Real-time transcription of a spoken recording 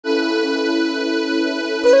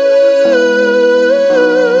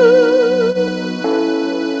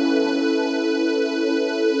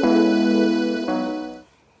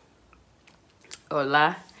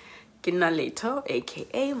Hola, Kinaleto,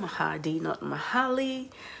 aka Mahadi, not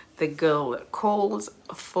Mahali, the girl that calls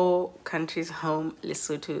 4 countries home: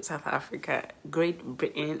 Lesotho, South Africa, Great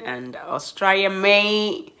Britain, and Australia.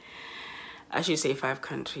 May I should say 5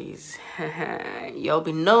 countries. Y'all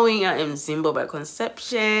be knowing I am Zimbo by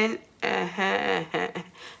conception.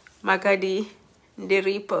 Makadi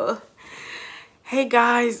Nderipo. Hey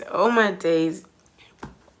guys, oh my days.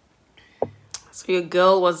 So your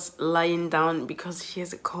girl was lying down because she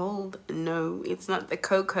has a cold. No, it's not the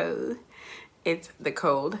cocoa, it's the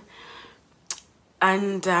cold.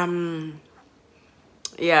 And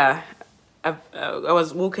yeah, I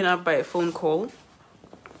was woken up by a phone call,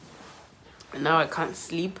 and now I can't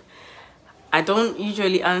sleep. I don't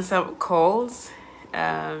usually answer calls.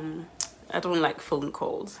 I don't like phone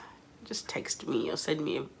calls. Just text me or send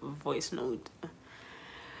me a voice note.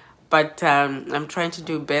 But I'm trying to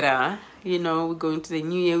do better. You know, we're going to the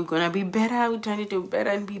new year. We're going to be better. We're trying to do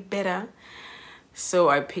better and be better. So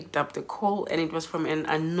I picked up the call, and it was from an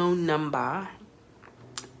unknown number.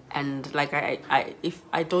 And like if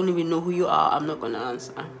I don't even know who you are, I'm not going to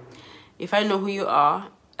answer. If I know who you are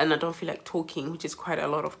and I don't feel like talking, which is quite a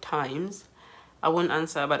lot of times, I won't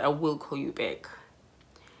answer, but I will call you back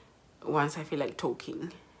once I feel like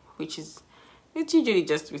talking, which is, it's usually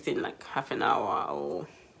just within like half an hour or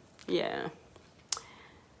yeah.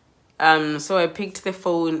 So I picked the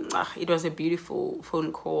phone. It was a beautiful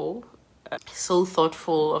phone call. So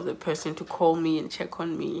thoughtful of the person to call me and check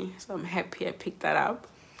on me. So I'm happy I picked that up.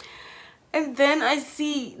 And then I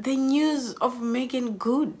see the news of Meagan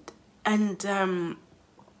Good and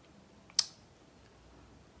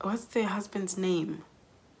what's the husband's name?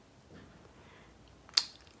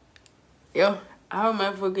 Yo, how am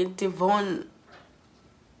I forgetting?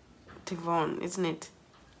 DEVON, isn't it?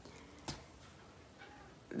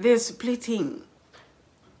 They're splitting.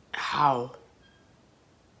 How?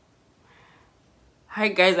 Hi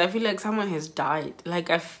guys, I feel like someone has died. Like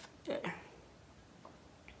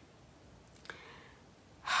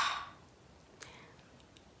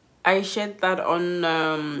I shared that on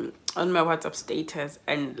my WhatsApp status,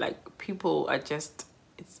 and like people are just,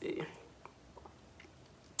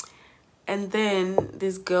 and then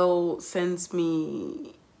this girl sends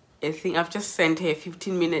me a thing. I've just sent her a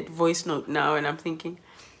 15-minute voice note now, and I'm thinking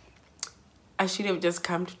I should have just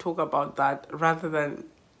come to talk about that rather than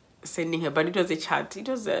sending her. But it was a chat. It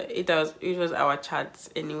was our chat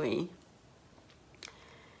anyway.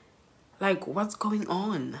 Like, what's going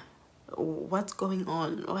on? What's going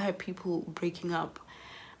on? Why are people breaking up?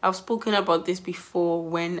 I've spoken about this before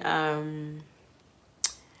when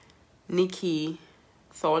Nikki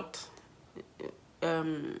thought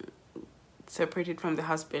separated from the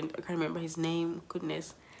husband. I can't remember his name.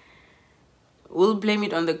 Goodness. We'll blame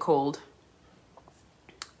it on the cold.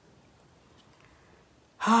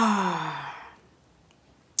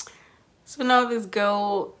 So now this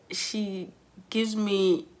girl, she gives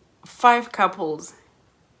me 5 couples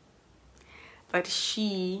that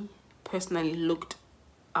she personally looked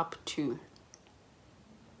up to.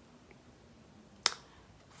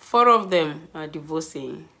 4 of them are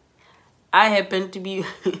divorcing. I happen to be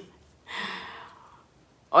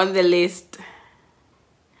on the list.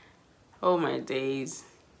 Oh my days.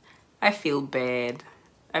 I feel bad.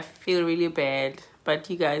 I feel really bad. But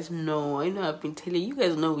you guys know, I know I've been telling you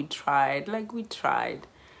guys know we tried. Like, we tried.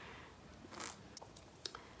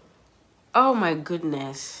 Oh my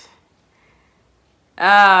goodness.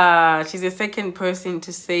 She's the second person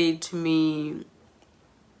to say to me,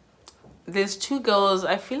 there's 2 girls,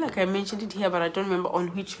 I feel like I mentioned it here, but I don't remember on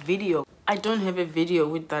which video. I don't have a video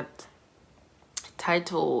with that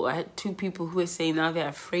title. I had 2 people who were saying now they're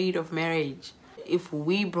afraid of marriage. If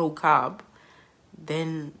we broke up,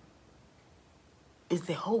 then is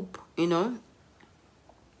the hope, you know?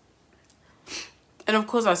 And of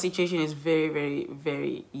course our situation is very, very,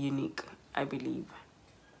 very unique, I believe.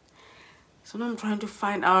 So now I'm trying to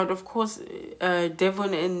find out. Of course,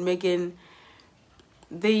 Devon and Meagan,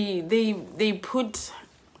 they put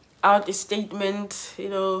out a statement, you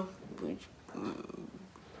know,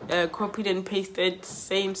 copied and pasted,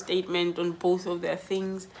 same statement on both of their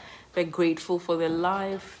things. They're grateful for their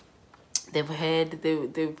life. They've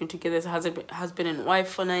been together as husband and wife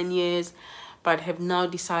for 9 years, but have now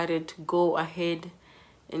decided to go ahead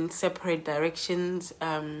in separate directions.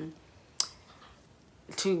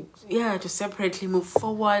 To separately move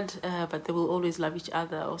forward, but they will always love each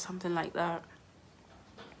other or something like that.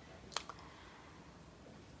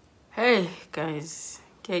 Hey guys,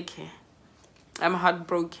 KK, I'm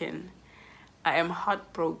heartbroken. I am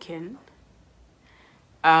heartbroken.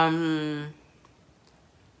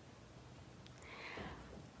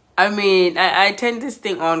 I mean, I turned this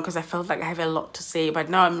thing on because I felt like I have a lot to say, but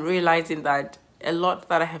now I'm realizing that a lot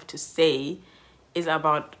that I have to say is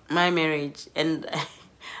about my marriage, and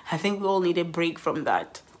I think we all need a break from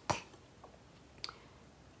that.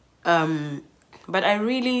 But I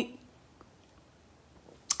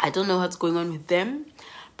don't know what's going on with them,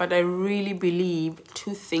 but I really believe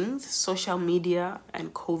two things: social media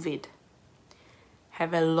and COVID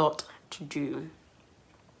have a lot to do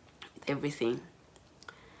with everything.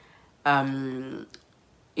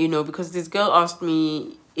 You know, because this girl asked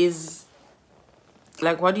me, is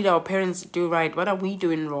like, what did our parents do right? What are we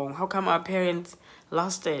doing wrong? How come our parents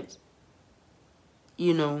lasted?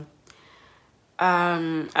 You know,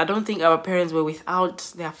 I don't think our parents were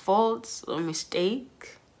without their faults or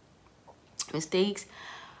mistakes,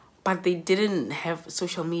 but they didn't have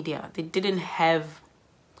social media. They didn't have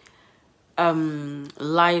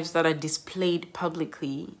lives that are displayed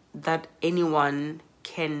publicly that anyone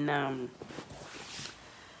can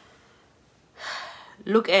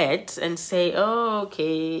look at and say, oh,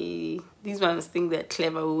 okay, these ones think they're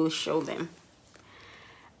clever, we will show them.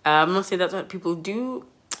 I'm not saying that's what people do,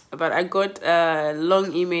 but I got a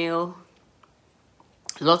long email,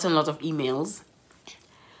 lots and lots of emails.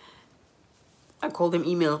 I call them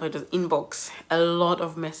email, but it was inbox. A lot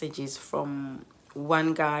of messages from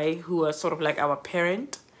one guy who was sort of like our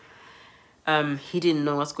parent. He didn't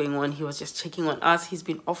know what's going on. He was just checking on us. He's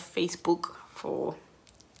been off Facebook for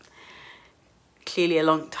clearly a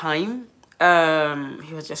long time.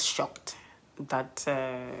 He was just shocked that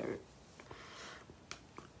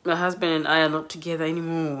my husband and I are not together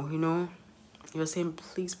anymore, you know. He was saying,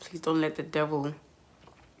 please don't let the devil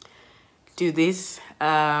do this.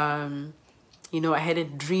 You know, I had a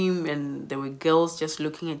dream and there were girls just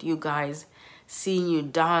looking at you guys, seeing you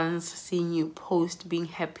dance, seeing you post, being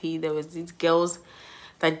happy. There was these girls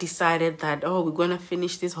that decided that, oh, we're gonna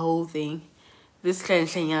finish this whole thing. This kind of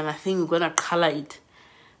thing, and I think we're gonna color it.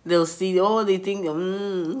 They'll see, oh, they think,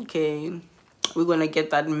 okay, we're gonna get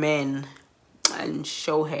that man and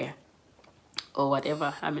show her or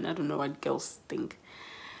whatever. I mean, I don't know what girls think.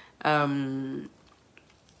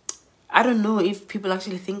 I don't know if people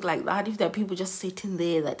actually think like that, if there are people just sitting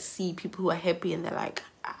there that see people who are happy and they're like,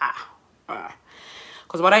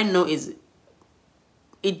 Because what I know is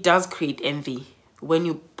it does create envy when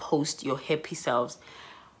you post your happy selves.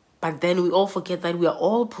 But then we all forget that we are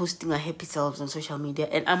all posting our happy selves on social media.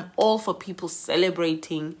 And I'm all for people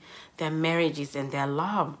celebrating their marriages and their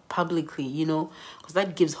love publicly, you know, because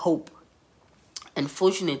that gives hope.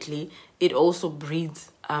 Unfortunately, it also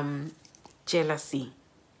breeds jealousy,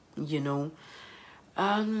 you know.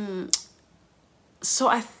 So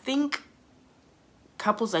I think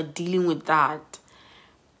couples are dealing with that.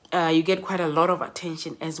 You get quite a lot of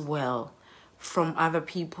attention as well from other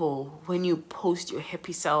people when you post your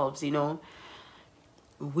happy selves, you know.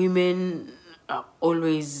 Women are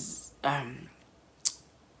always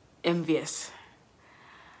envious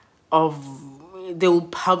of, they will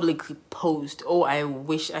publicly post, oh, I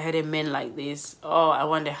wish I had a man like this, oh, I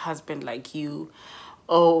want a husband like you,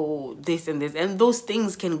 oh, this and this, and those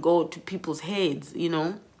things can go to people's heads, you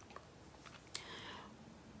know.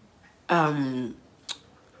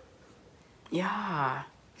 Yeah.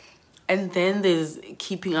 And then there's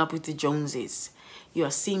keeping up with the Joneses. You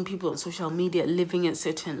are seeing people on social media living a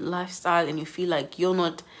certain lifestyle and you feel like you're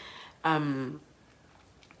not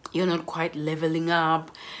quite leveling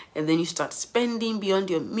up, and then you start spending beyond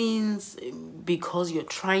your means because you're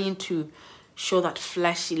trying to show that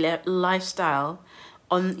flashy lifestyle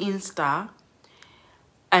on Insta.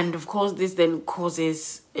 And of course this then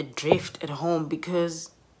causes a rift at home because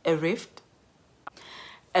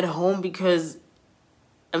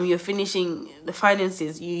you're finishing the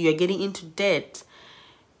finances, you're getting into debt,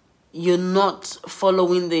 you're not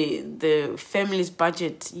following the family's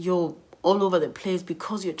budget, you're all over the place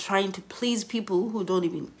because you're trying to please people who don't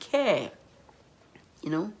even care, you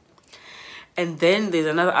know. And then there's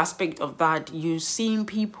another aspect of that. You're seeing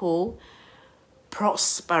people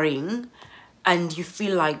prospering and you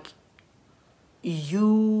feel like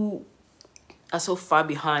you are so far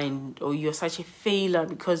behind, or you're such a failure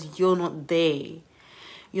because you're not there.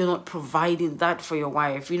 You're not providing that for your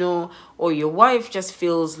wife, you know, or your wife just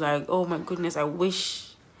feels like, oh my goodness, I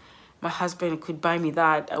wish my husband could buy me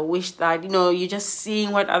that. I wish that, you know, you're just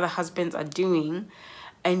seeing what other husbands are doing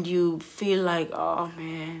and you feel like, oh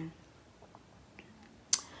man,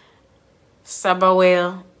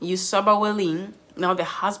 sabawelling. Now the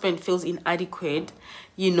husband feels inadequate,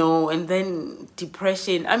 you know, and then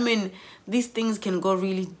depression. I mean, these things can go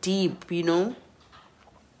really deep, you know.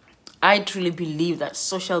 I truly believe that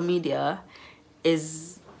social media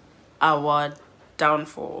is our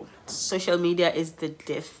downfall. Social media is the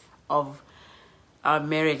death of our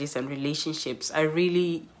marriages and relationships. I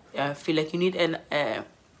really feel like you need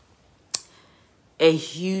a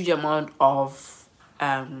huge amount of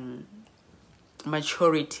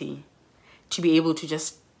maturity to be able to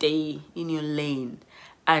just stay in your lane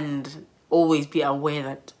and always be aware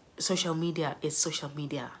that social media is social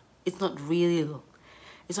media. It's not real.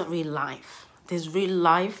 It's not real life. There's real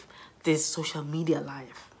life, there's social media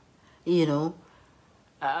life, you know.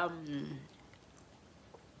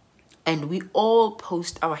 And we all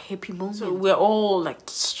post our happy moments. So we're all like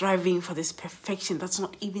striving for this perfection that's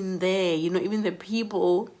not even there, you know. Even the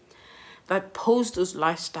people that post those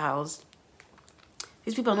lifestyles,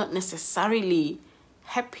 these people are not necessarily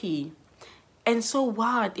happy. And so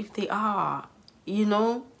what if they are, you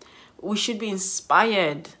know? We should be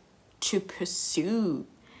inspired to pursue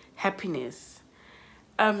happiness,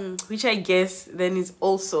 which I guess then is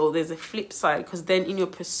also, there's a flip side, because then in your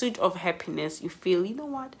pursuit of happiness you feel, you know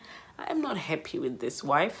what, I'm not happy with this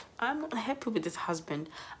wife, I'm not happy with this husband,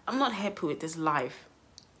 I'm not happy with this life,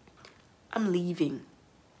 I'm leaving,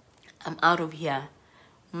 I'm out of here,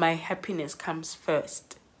 my happiness comes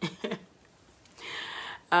first.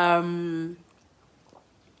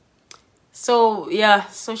 So yeah,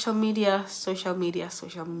 social media,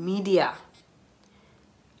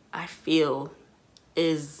 I feel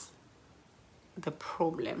is the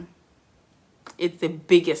problem. It's the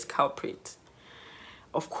biggest culprit.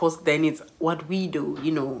 Of course, then it's what we do,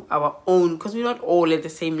 you know, our own, because we're not all at the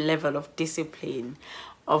same level of discipline,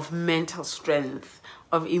 of mental strength,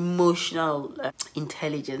 of emotional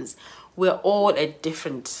intelligence. We're all at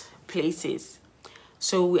different places.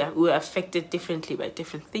 So we're affected differently by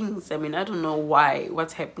different things. I mean, I don't know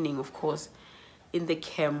what's happening, of course, in the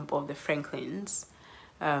camp of the Franklins,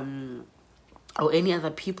 or any other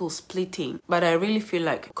people splitting. But I really feel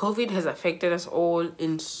like COVID has affected us all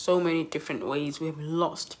in so many different ways. We've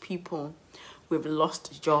lost people, we've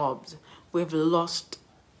lost jobs, we've lost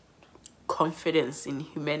confidence in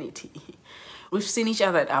humanity. We've seen each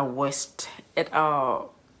other at our worst, at our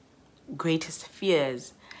greatest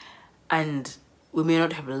fears, and we may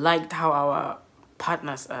not have liked how our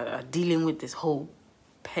partners are dealing with this whole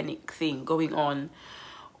panic thing going on,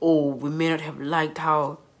 or we may not have liked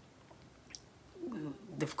how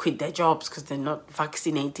they've quit their jobs because they're not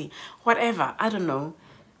vaccinating, whatever, I don't know.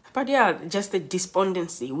 But yeah, just the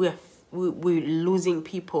despondency. We're losing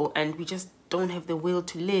people and we just don't have the will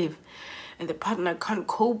to live, and the partner can't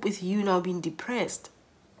cope with you now being depressed.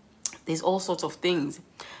 There's all sorts of things.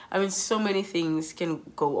 I mean, so many things can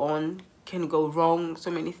go on, can go wrong.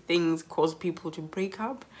 So many things cause people to break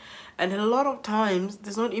up, and a lot of times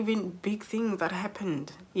there's not even big things that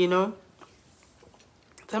happened, you know.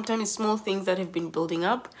 Sometimes it's small things that have been building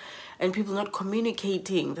up and people not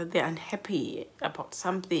communicating that they're unhappy about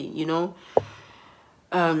something, you know.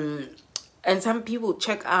 And some people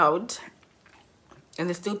check out and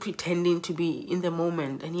they're still pretending to be in the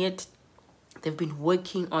moment, and yet they've been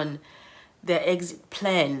working on their exit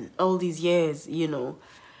plan all these years, you know.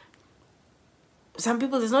 Some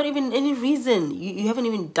people, there's not even any reason. You haven't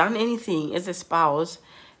even done anything as a spouse.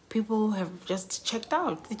 People have just checked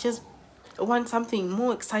out. They just want something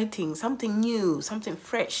more exciting, something new, something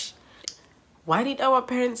fresh. Why did our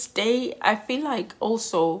parents stay? I feel like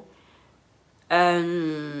also, I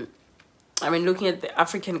mean, looking at the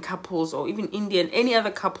African couples or even Indian, any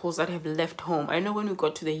other couples that have left home. I know when we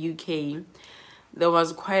got to the UK, there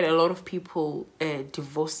was quite a lot of people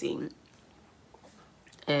divorcing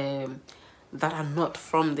that are not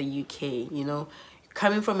from the UK, you know.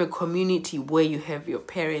 Coming from a community where you have your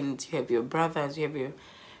parents, you have your brothers, you have your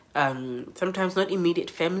sometimes not immediate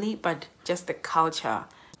family, but just the culture.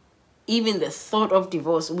 Even the thought of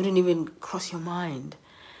divorce wouldn't even cross your mind,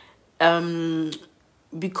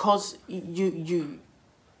 because you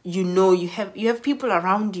know you have people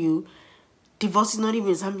around you. Divorce is not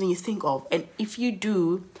even something you think of, and if you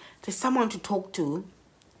do, there's someone to talk to.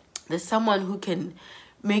 There's someone who can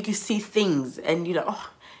make you see things, and you know,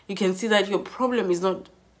 oh, you can see that your problem is not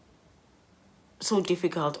so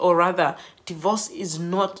difficult, or rather divorce is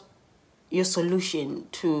not your solution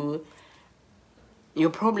to your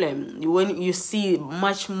problem. When you see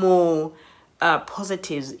much more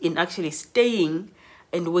positives in actually staying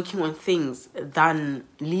and working on things than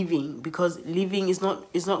leaving, because leaving is not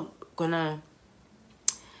gonna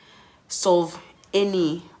solve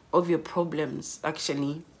any of your problems.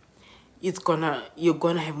 Actually, you're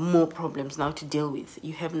gonna have more problems now to deal with.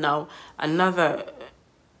 You have now another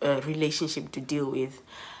relationship to deal with,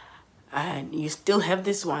 and you still have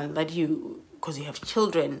this one that you because you have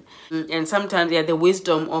children. And sometimes, yeah, the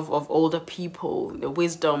wisdom of older people, the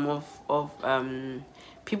wisdom of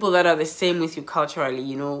people that are the same with you culturally,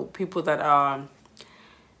 you know, people that are,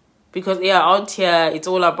 because yeah, out here it's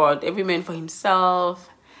all about every man for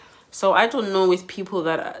himself. So I don't know with people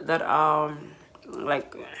that are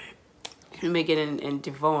like Megan and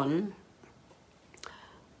Devon,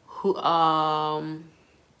 who are,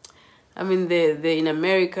 I mean, they're in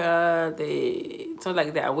America. It's not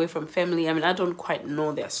like they're away from family. I mean, I don't quite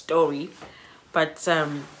know their story, but I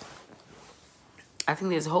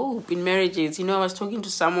think there's hope in marriages. You know, I was talking to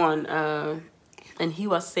someone, and he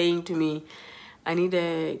was saying to me,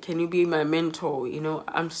 can you be my mentor? You know,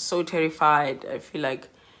 I'm so terrified. I feel like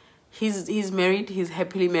he's married. He's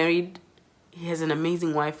happily married. He has an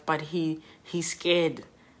amazing wife, but he's scared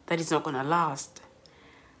that it's not gonna last.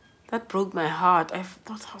 That broke my heart. I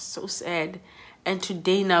thought I was so sad. And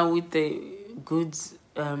today now with the goods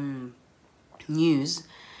news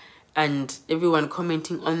and everyone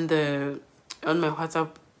commenting on my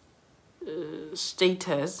WhatsApp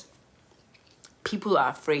status, people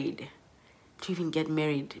are afraid to even get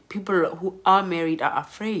married. People who are married are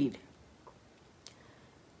afraid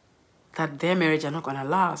that their marriage are not gonna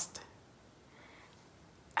last.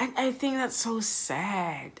 And I think that's so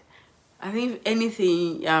sad. I think if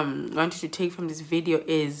anything I want you to take from this video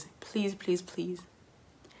is, please, please, please,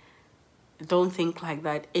 don't think like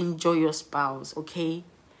that. Enjoy your spouse, okay?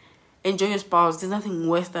 Enjoy your spouse. There's nothing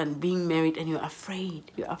worse than being married and you're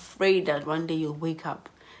afraid. You're afraid that one day you'll wake up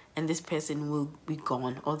and this person will be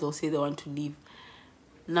gone, or they'll say they want to leave.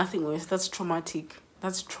 Nothing worse. That's traumatic.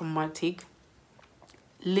 That's traumatic.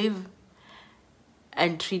 Live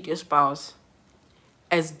and treat your spouse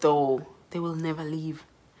as though they will never leave.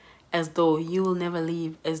 As though you will never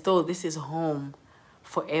leave, as though this is home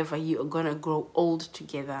forever. You are gonna grow old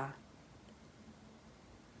together.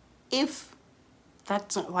 If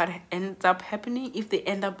that's not what ends up happening, if they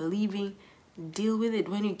end up leaving, deal with it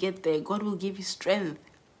when you get there. God will give you strength.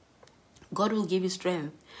 God will give you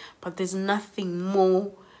strength. But there's nothing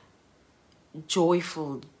more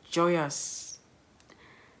joyous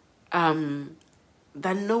than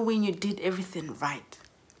knowing you did everything right.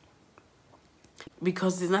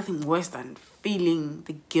 Because there's nothing worse than feeling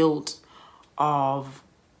the guilt of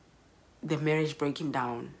the marriage breaking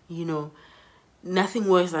down. You know, nothing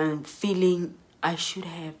worse than feeling I should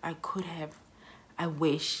have, I could have, I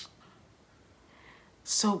wish.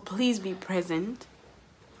 So please be present.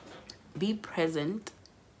 Be present.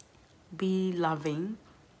 Be loving.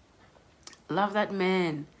 Love that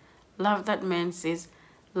man. Love that man, sis.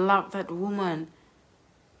 Love that woman.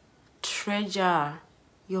 Treasure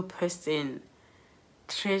your person.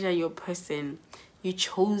 Treasure your person. You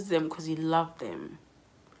chose them because you love them,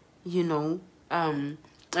 you know. And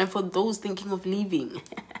for those thinking of leaving,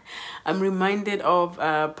 I'm reminded of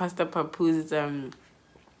Pastor Papu's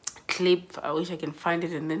clip. I wish I can find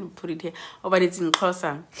it and then put it here. Oh, but it's in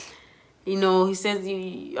Xhosa. You know, he says,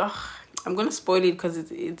 I'm gonna spoil it because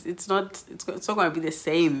it's not gonna be the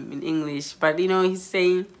same in English, but you know, he's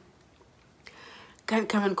saying, can't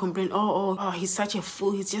come and complain, oh, he's such a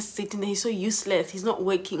fool, he's just sitting there, he's so useless, he's not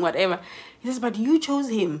working, whatever. He says, but you chose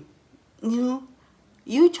him, you know,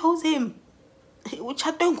 you chose him.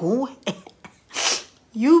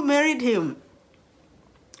 You married him.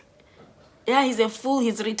 Yeah, he's a fool,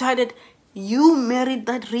 he's retarded. You married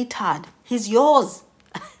that retard. He's yours.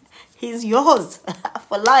 He's yours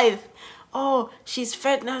for life. Oh, she's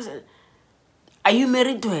fat now. Are you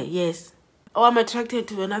married to her? Yes. Oh, I'm attracted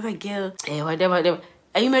to another girl. Whatever.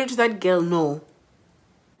 Are you married to that girl? No.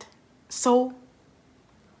 So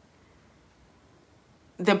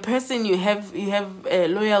the person you have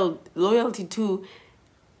loyalty to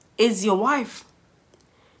is your wife.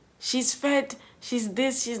 She's fat. She's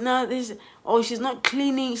this. She's not this. Oh, she's not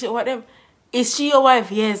cleaning. Whatever. Is she your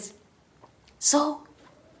wife? Yes. So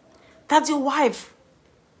that's your wife.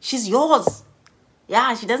 She's yours.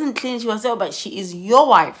 Yeah, she doesn't clean she herself, but she is your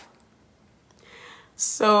wife.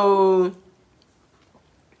 So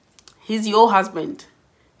he's your husband.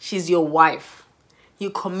 She's your wife. You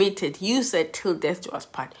committed. You said till death do us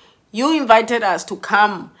part. You invited us to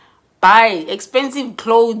come buy expensive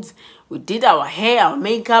clothes. We did our hair, our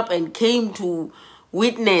makeup, and came to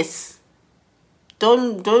witness.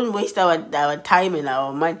 Don't waste our time and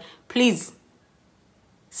our money. Please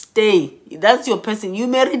stay. That's your person. You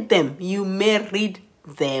married them. You married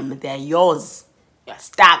them. They're yours. You're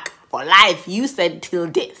stuck for life. You said till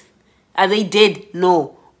death. Are they dead?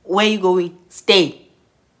 No. Where are you going? Stay.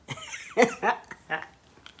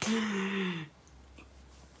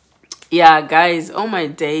 Yeah, guys. Oh my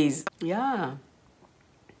days. Yeah.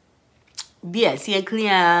 Be a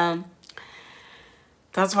clear.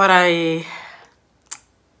 that's what I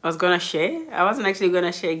was gonna share. I wasn't actually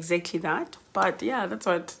gonna share exactly that, but yeah, that's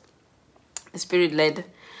what the Spirit led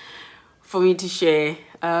for me to share.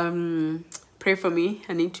 Pray for me.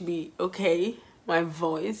 I need to be okay. My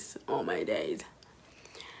voice, all my days.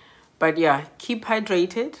 But yeah, keep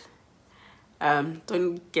hydrated.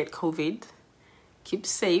 Don't get COVID. Keep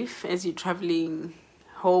safe as you're traveling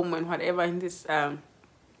home and whatever in this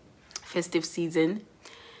festive season.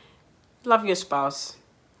 Love your spouse.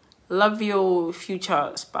 Love your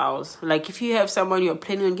future spouse. Like if you have someone you're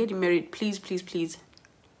planning on getting married, please, please, please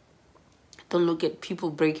don't look at people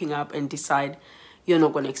breaking up and decide you're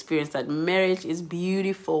not going to experience that. Marriage is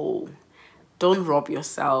beautiful. Don't rob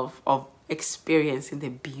yourself of experiencing the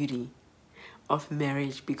beauty of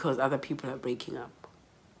marriage because other people are breaking up.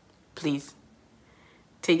 Please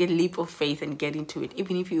take a leap of faith and get into it,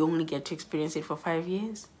 even if you only get to experience it for 5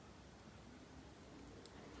 years.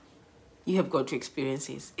 You have got to experience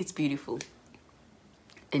it. It's beautiful.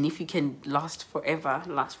 And if you can last forever,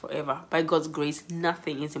 last forever. By God's grace,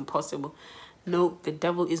 nothing is impossible. No, the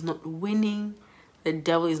devil is not winning. The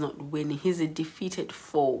devil is not winning. He's a defeated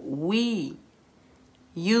foe.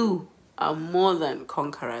 You are more than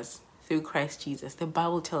conquerors through Christ Jesus. The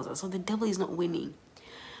Bible tells us. So the devil is not winning.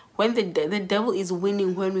 When the devil is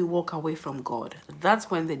winning when we walk away from God.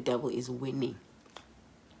 That's when the devil is winning.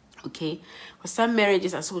 Okay? But some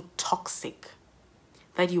marriages are so toxic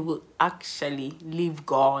that you will actually leave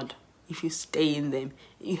God if you stay in them.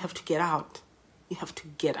 You have to get out. You have to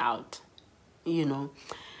get out. You know?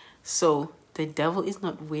 So the devil is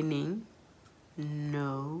not winning.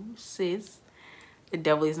 No, sis. The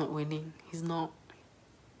devil is not winning. He's not.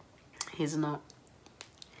 He's not.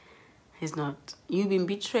 He's not. You've been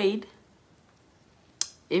betrayed.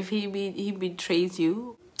 If he betrays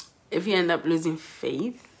you, if you end up losing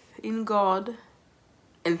faith in God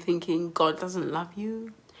and thinking God doesn't love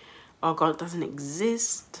you, or God doesn't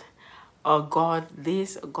exist, or God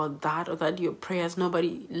this, or God that, or that your prayers,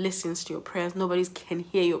 nobody listens to your prayers, nobody can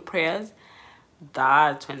hear your prayers,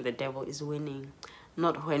 that's when the devil is winning.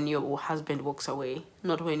 Not when your husband walks away,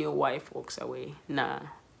 not when your wife walks away. Nah,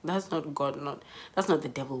 that's not God. That's not the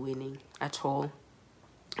devil winning at all.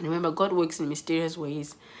 And remember, God works in mysterious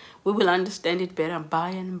ways. We will understand it better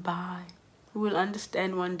by and by. We will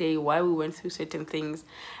understand one day why we went through certain things.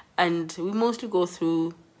 And we mostly go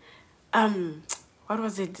through, what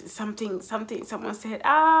was it? Something, someone said,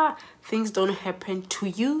 things don't happen to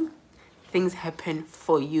you. Things happen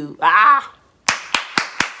for you.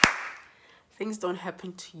 Things don't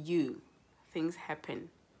happen to you. Things happen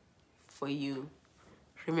for you.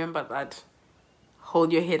 Remember that.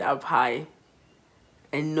 Hold your head up high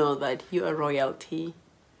and know that you are royalty.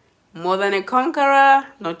 More than a conqueror,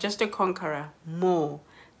 not just a conqueror, more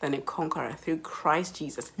than a conqueror through Christ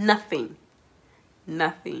Jesus. Nothing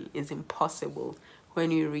is impossible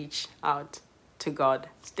when you reach out to God.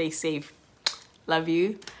 Stay safe. Love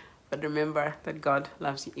you. But remember that God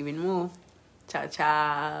loves you even more. Ciao,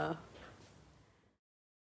 ciao.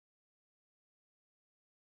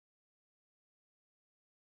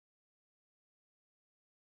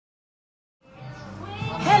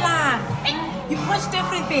 You've watched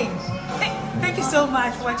everything. Thank you so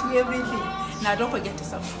much for watching everything. Now don't forget to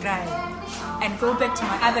subscribe and go back to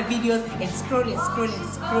my other videos and scroll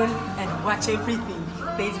and watch everything.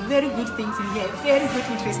 There's very good things in here, very good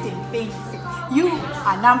interesting things. You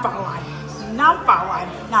are number one.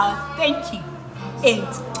 Now thank you and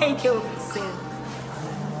take care of yourself.